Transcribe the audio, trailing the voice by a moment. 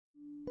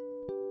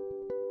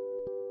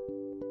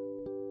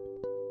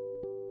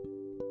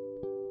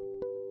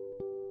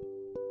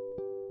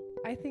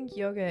I think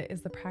yoga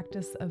is the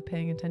practice of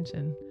paying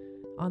attention.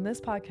 On this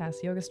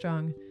podcast, Yoga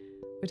Strong,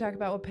 we talk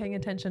about what paying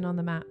attention on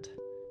the mat,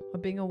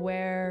 what being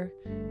aware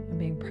and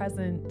being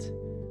present,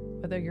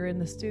 whether you're in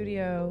the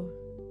studio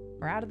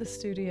or out of the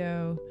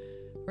studio,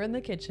 or in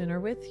the kitchen, or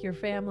with your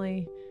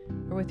family,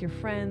 or with your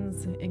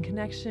friends, in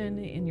connection,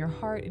 in your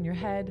heart, in your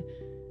head.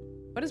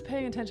 What does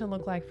paying attention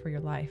look like for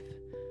your life?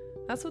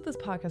 That's what this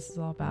podcast is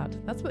all about.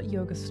 That's what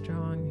Yoga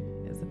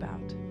Strong is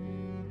about.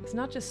 It's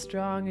not just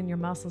strong in your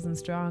muscles and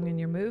strong in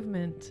your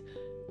movement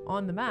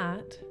on the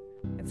mat.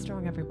 It's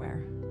strong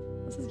everywhere.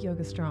 This is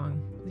Yoga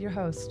Strong with your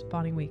host,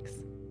 Bonnie Weeks.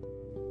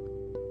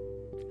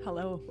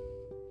 Hello.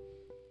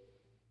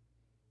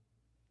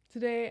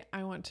 Today,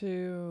 I want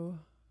to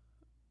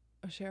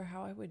share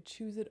how I would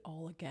choose it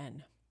all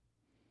again.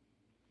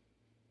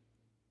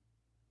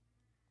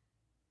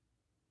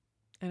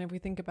 And if we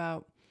think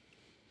about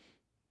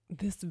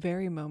this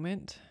very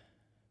moment,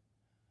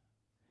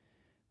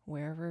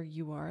 wherever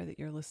you are that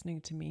you're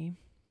listening to me,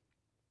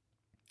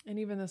 and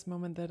even this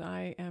moment that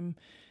I am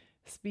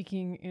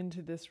speaking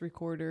into this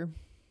recorder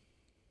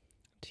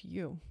to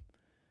you,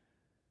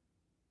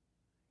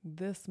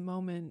 this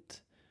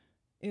moment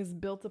is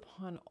built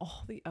upon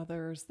all the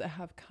others that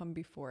have come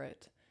before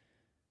it.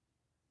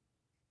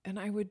 And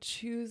I would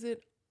choose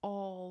it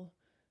all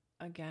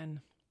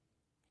again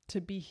to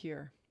be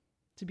here,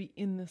 to be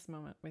in this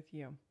moment with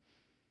you.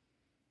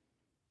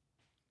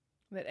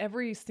 That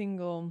every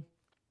single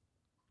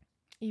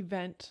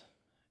event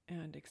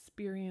and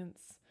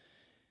experience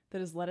that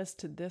has led us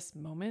to this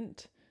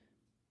moment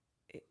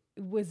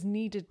was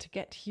needed to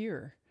get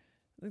here.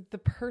 The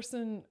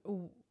person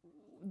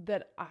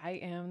that I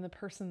am, the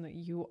person that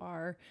you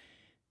are,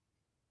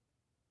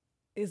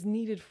 is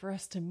needed for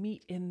us to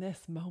meet in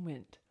this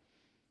moment.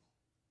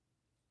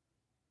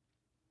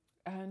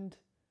 And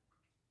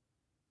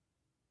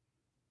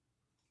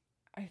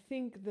I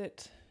think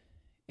that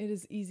it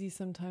is easy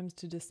sometimes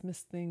to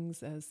dismiss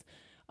things as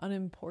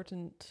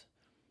unimportant.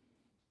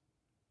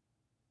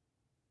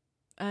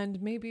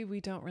 And maybe we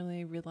don't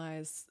really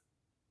realize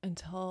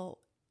until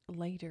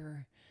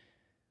later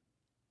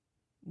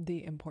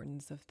the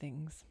importance of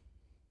things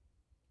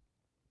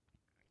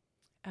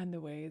and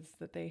the ways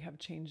that they have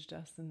changed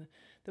us, and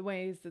the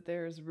ways that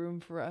there's room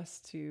for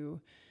us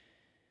to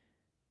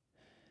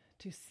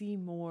see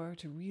more,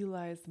 to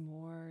realize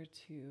more,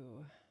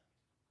 to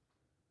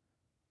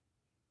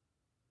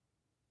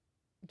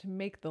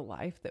make the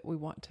life that we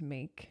want to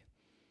make.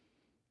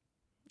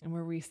 And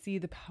where we see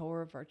the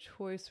power of our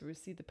choice, where we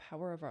see the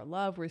power of our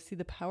love, where we see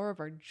the power of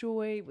our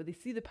joy, where we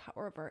see the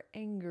power of our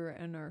anger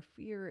and our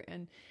fear,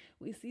 and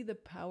we see the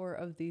power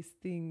of these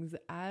things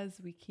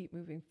as we keep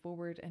moving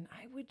forward. And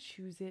I would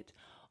choose it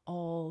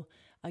all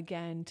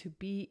again, to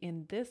be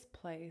in this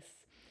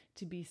place,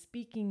 to be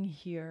speaking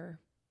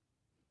here.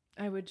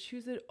 I would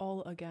choose it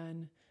all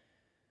again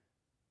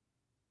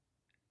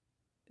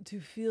to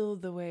feel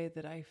the way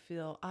that I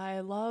feel.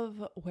 I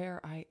love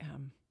where I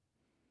am.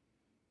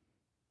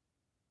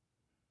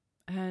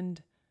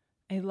 And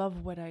I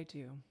love what I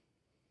do.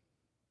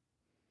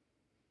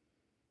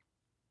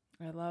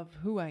 I love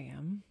who I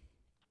am.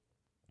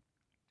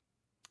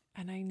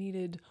 And I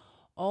needed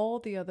all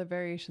the other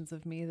variations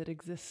of me that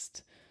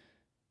exist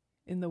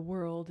in the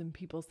world, in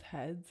people's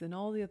heads, and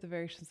all the other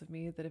variations of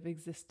me that have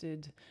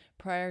existed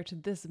prior to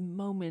this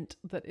moment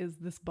that is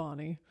this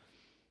Bonnie.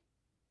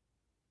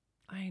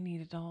 I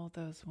needed all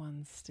those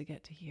ones to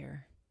get to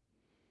here.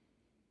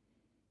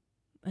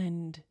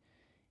 And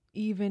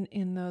even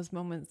in those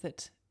moments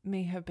that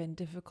may have been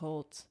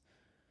difficult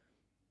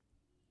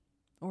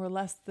or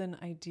less than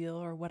ideal,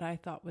 or what I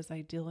thought was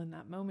ideal in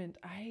that moment,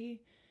 I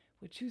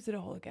would choose it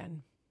all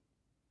again.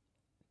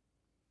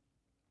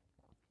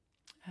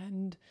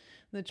 And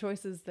the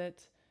choices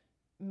that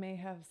may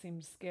have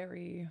seemed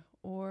scary,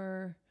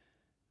 or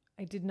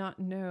I did not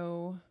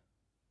know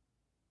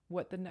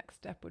what the next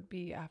step would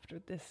be after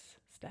this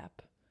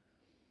step,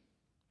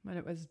 when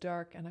it was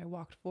dark and I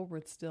walked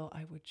forward still,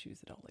 I would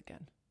choose it all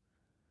again.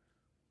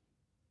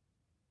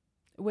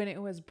 When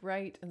it was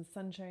bright and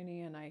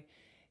sunshiny and I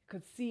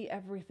could see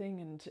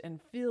everything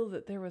and feel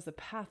that there was a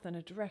path and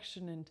a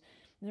direction and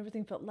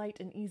everything felt light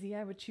and easy,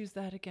 I would choose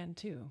that again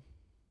too.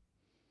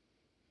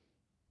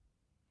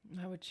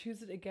 I would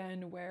choose it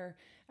again where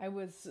I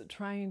was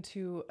trying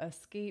to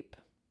escape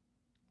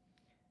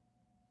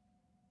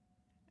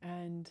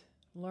and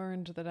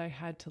learned that I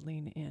had to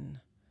lean in.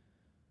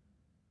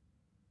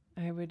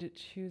 I would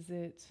choose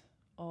it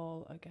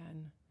all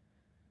again.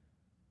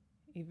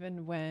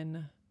 Even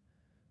when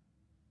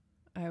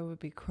I would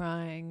be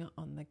crying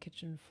on the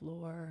kitchen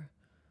floor,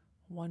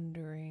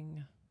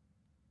 wondering.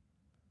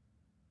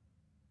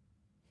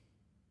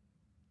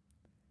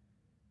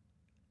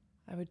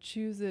 I would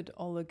choose it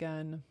all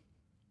again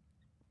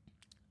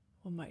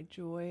when my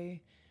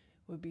joy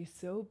would be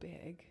so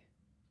big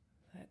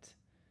that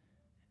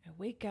I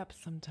wake up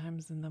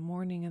sometimes in the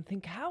morning and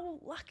think how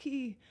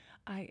lucky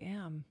I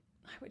am.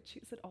 I would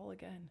choose it all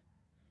again.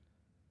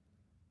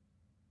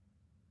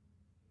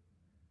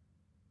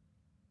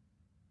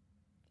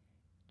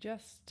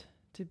 Just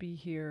to be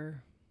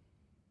here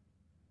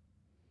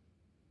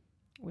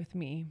with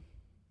me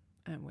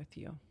and with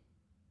you.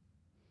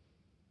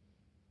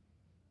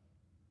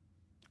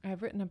 I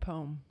have written a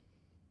poem,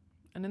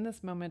 and in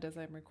this moment, as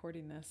I'm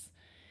recording this,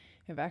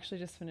 I've actually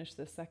just finished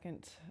the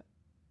second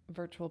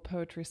virtual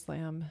poetry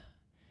slam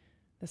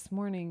this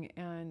morning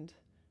and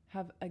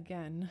have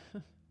again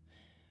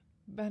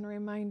been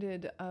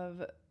reminded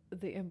of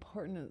the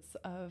importance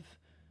of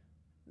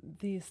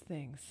these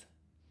things.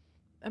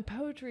 And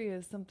poetry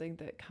is something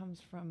that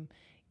comes from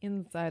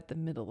inside the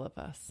middle of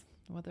us,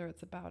 whether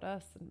it's about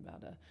us and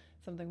about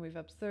something we've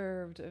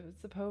observed.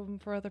 It's a poem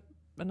for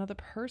another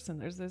person.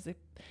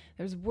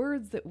 There's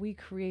words that we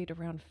create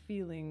around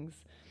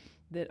feelings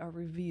that are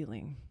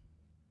revealing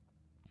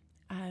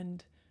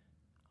and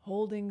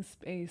holding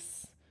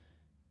space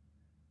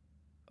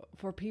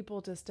for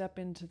people to step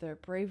into their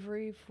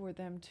bravery, for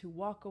them to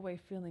walk away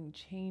feeling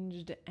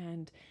changed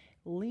and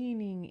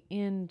leaning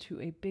into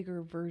a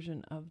bigger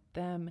version of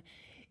them,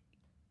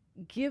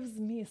 gives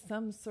me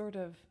some sort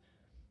of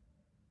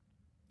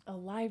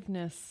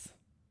aliveness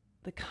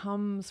that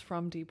comes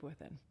from deep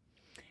within.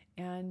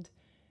 And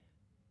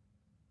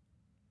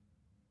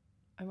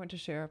I want to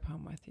share a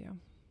poem with you.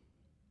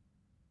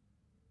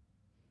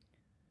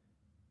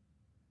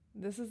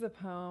 This is a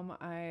poem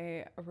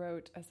I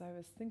wrote as I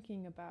was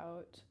thinking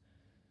about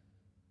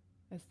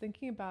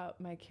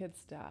my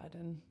kid's dad,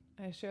 and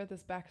I share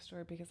this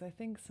backstory because I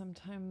think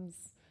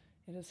sometimes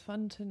it is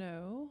fun to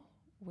know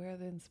where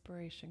the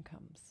inspiration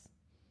comes.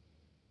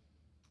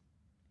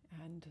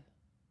 And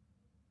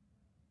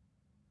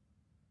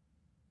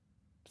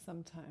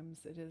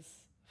sometimes it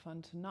is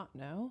fun to not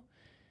know.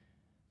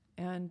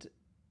 And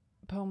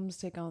poems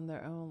take on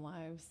their own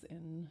lives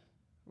in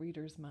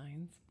readers'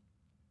 minds.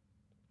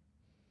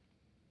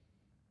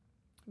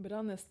 But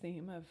on this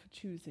theme of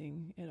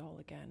choosing it all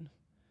again,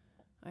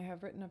 I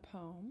have written a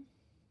poem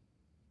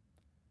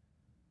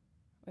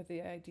with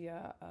the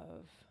idea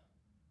of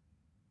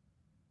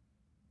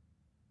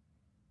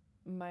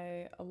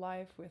my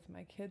life with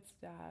my kid's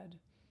dad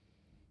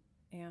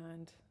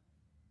and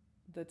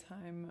the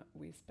time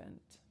we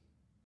spent.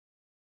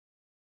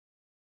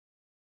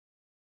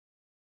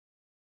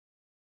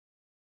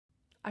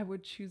 I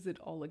would choose it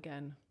all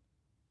again.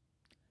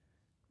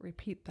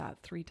 Repeat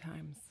that 3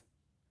 times.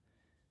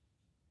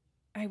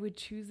 I would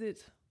choose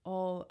it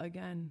all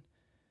again.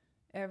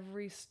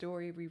 Every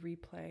story we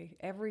replay,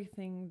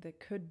 everything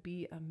that could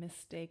be a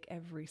mistake,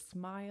 every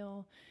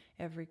smile,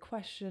 every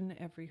question,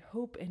 every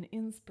hope and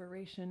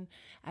inspiration,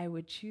 I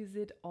would choose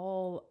it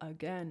all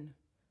again.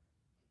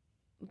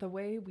 The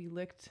way we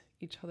licked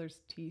each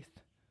other's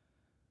teeth,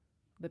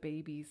 the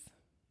babies,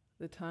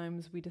 the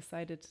times we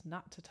decided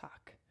not to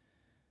talk,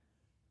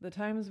 the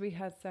times we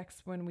had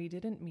sex when we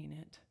didn't mean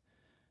it,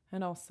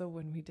 and also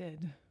when we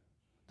did.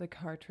 The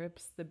car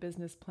trips, the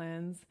business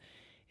plans,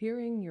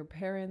 hearing your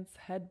parents'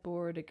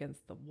 headboard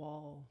against the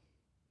wall,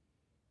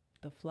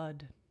 the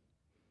flood,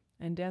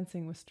 and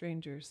dancing with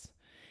strangers.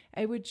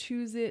 I would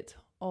choose it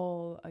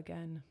all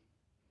again.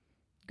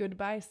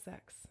 Goodbye,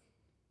 sex.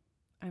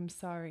 I'm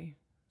sorry,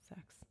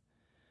 sex.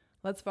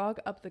 Let's fog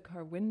up the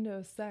car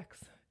window,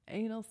 sex.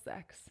 Anal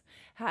sex.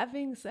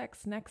 Having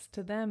sex next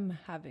to them,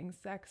 having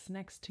sex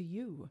next to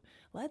you.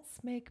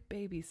 Let's make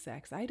baby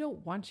sex. I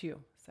don't want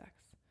you, sex.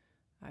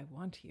 I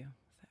want you,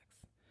 sex.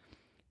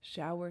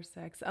 Shower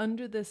sex,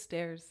 under the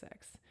stairs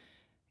sex.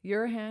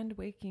 Your hand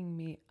waking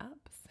me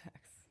up sex.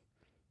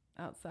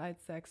 Outside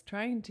sex,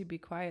 trying to be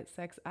quiet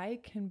sex. I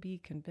can be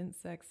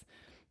convinced sex.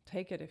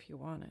 Take it if you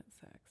want it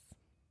sex.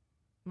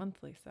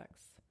 Monthly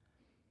sex.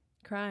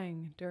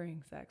 Crying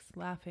during sex,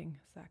 laughing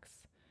sex.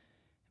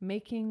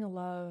 Making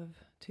love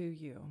to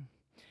you,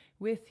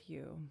 with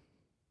you,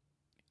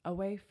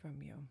 away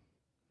from you.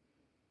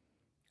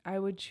 I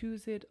would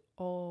choose it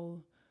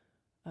all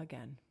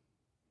again.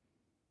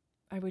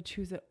 I would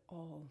choose it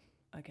all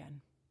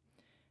again,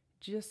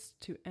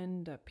 just to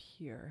end up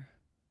here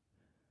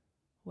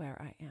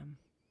where I am.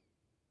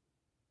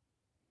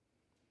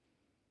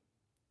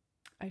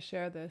 I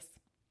share this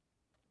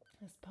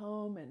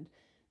poem and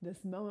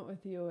this moment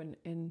with you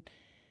and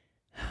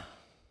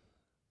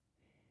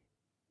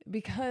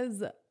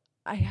because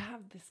I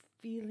have this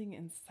feeling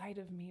inside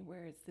of me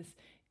where it's this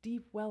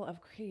deep well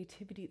of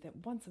creativity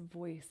that wants a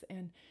voice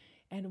and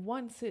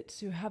wants it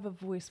to have a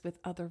voice with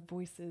other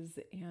voices,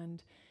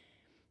 and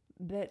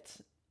that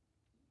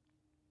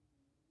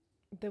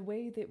the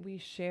way that we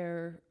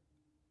share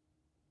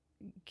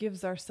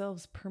gives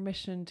ourselves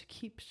permission to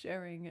keep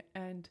sharing,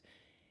 and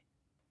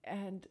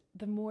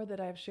the more that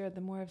I've shared,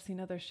 the more I've seen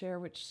others share,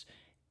 which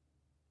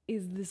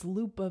is this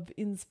loop of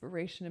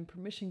inspiration and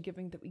permission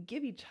giving that we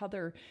give each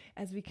other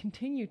as we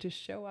continue to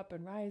show up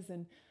and rise.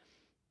 And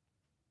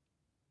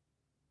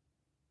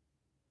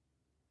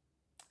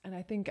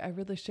I think I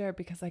really share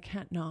because I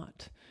can't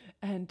not.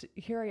 And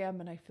here I am,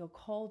 and I feel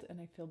called,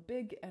 and I feel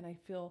big, and I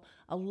feel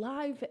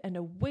alive and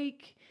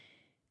awake.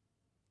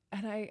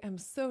 And I am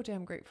so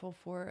damn grateful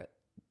for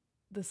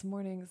this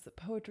morning's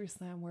poetry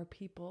slam where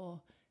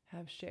people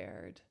have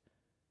shared.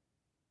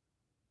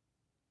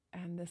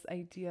 And this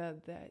idea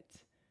that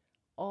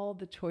all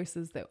the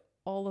choices that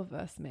all of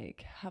us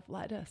make have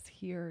led us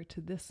here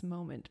to this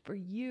moment for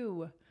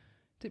you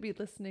to be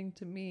listening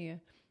to me.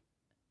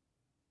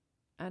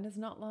 And it's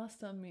not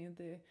lost on me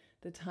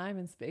the time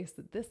and space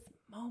that this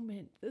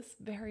moment, this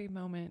very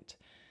moment,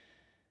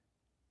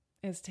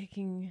 is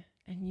taking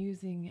and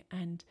using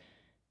and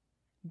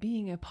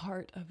being a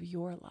part of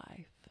your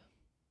life.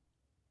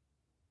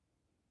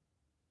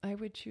 I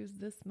would choose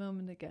this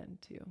moment again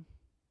too.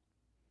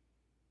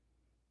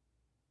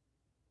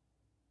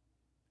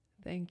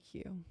 Thank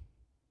you.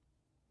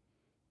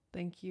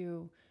 Thank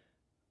you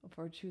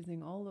for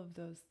choosing all of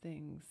those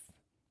things,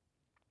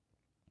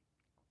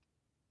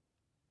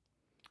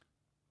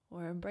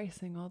 or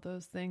embracing all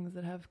those things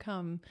that have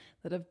come,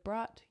 that have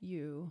brought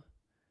you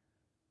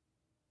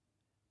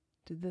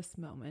to this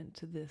moment,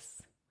 to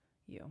this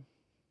you.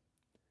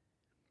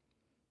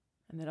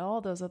 And that all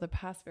those other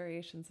past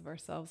variations of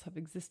ourselves have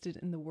existed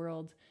in the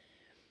world,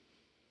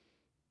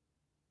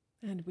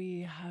 and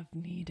we have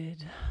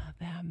needed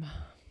them.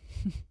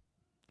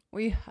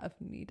 We have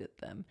needed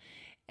them,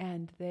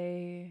 and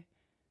they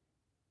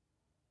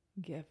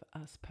give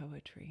us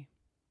poetry,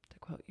 to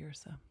quote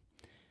Yrsa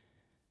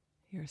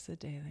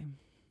Daley.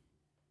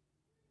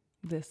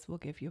 This will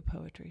give you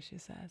poetry, she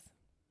says.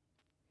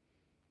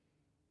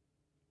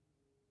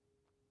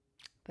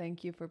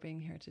 Thank you for being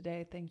here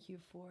today. Thank you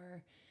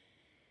for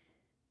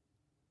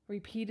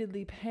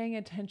repeatedly paying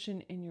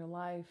attention in your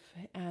life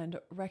and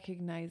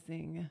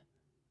recognizing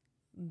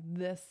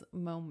this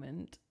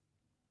moment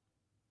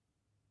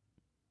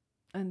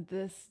and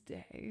this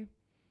day,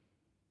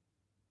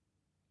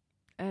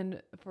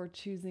 and for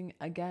choosing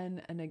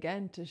again and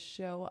again to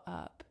show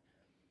up,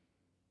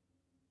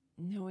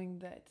 knowing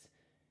that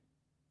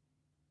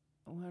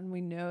when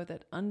we know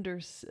that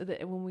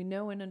when we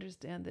know and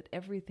understand that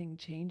everything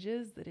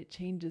changes, that it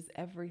changes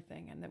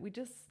everything, and that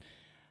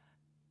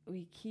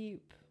we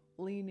keep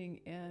leaning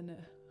in,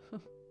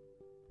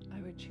 I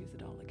would choose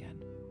it all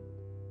again.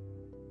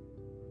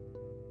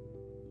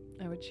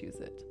 I would choose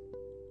it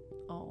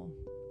all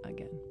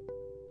again.